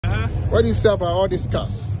What do you say about all these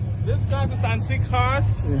cars? This car is antique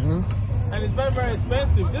cars, and it's very, very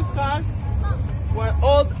expensive. These cars were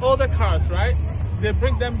older cars, right? They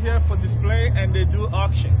bring them here for display and they do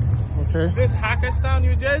auction. Okay. This Hackettstown,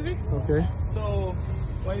 New Jersey. Okay. So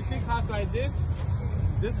when you see cars like this,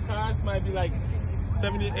 these cars might be like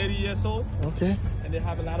 70, 80 years old. Okay. And they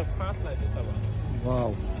have a lot of cars like this around.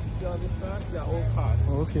 Wow. See all these cars? They're old cars.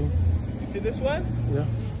 Okay. You see this one? Yeah.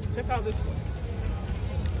 Check out this one.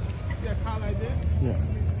 See a car like this? Yeah.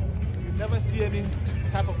 You never see any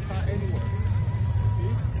type of car anywhere.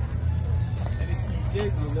 See? And it's New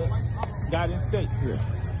Jersey, look. Garden State. Yeah.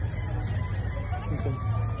 Okay.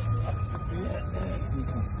 See?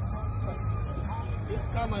 This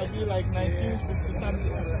car might be like 1950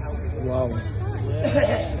 something. Wow.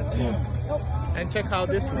 Yeah. And check out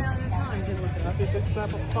this one. I think this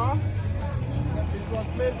type of car, it was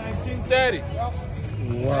made 1930.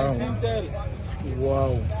 Wow. 1930.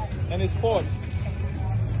 Wow. And it's Ford.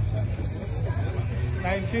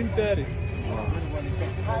 1930.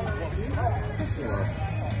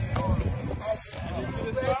 And you see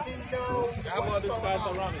this car? You have all these cars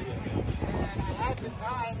around it.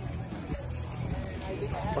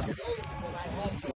 Okay.